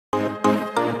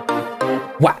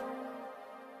What?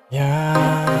 He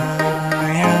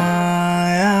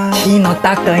not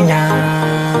doctor,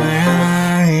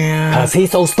 cause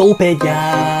he's so stupid,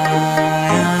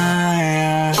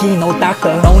 He no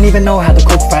doctor, don't even know how to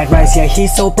cook fried rice. Yeah,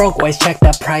 he's so broke, always check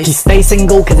the price. He stays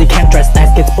single cause he can't dress nice.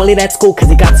 Gets bullied at school cause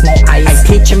he got small eyes. I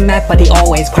teach him math but he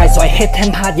always cries, so I hit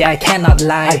him hard, yeah, I cannot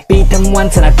lie. I beat him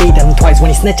once and I beat him twice.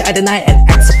 When he snitch I deny and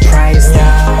act surprised.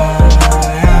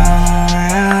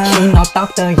 He not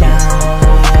doctor,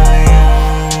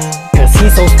 cause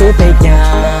he's so stupid,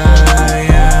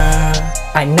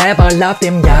 I never loved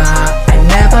him, I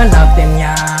never loved him,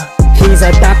 He's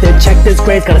adopted, check this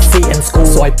grade, got a C in school.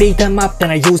 So I beat him up,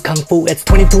 then I use Kung Fu. It's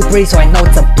 22-3, so I know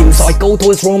it's abuse. So I go to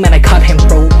his room and I cut him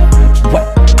through. What?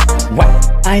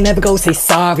 I never go say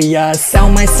sorry, sell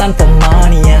my son for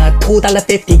money,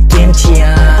 $2.50 kimchi,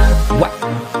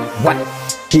 What?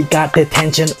 He got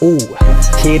detention, ooh.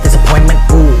 Tear disappointment,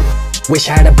 ooh. Wish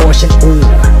I had abortion, ooh.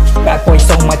 Bad boy,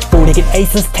 so much food, he get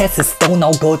aces, tests, is still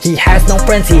no good. He has no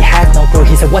friends, he has no crew.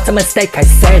 He said, what's a mistake? I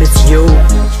said it's you.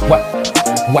 What?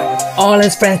 All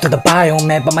his friends to the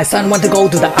biomed, but my son want to go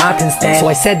to the art instead. So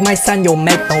I said, my son, you'll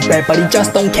make no bread, but he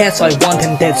just don't care, so I want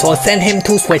him dead. So I'll send him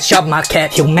to Sweatshop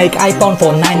Market. He'll make iPhone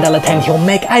for $9.10. He'll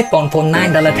make iPhone for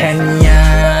 $9.10, I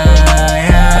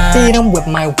beat him with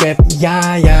my whip,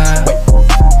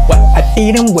 What? I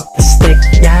beat him with the stick,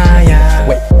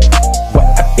 What?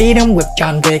 I beat him with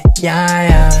John Wick,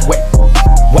 What?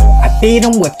 I beat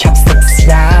him with chopsticks,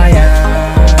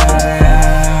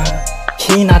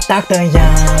 He not doctor,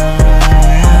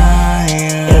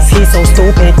 cause he's so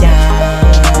stupid,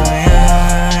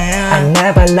 I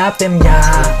never loved him, I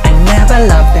never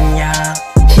loved him,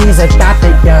 He's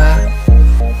adopted,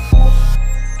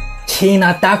 He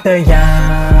not doctor,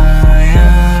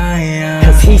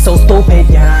 cause he's so stupid,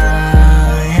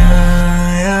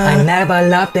 I never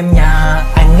loved him,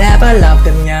 I never loved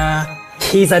him,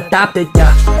 He's adopted,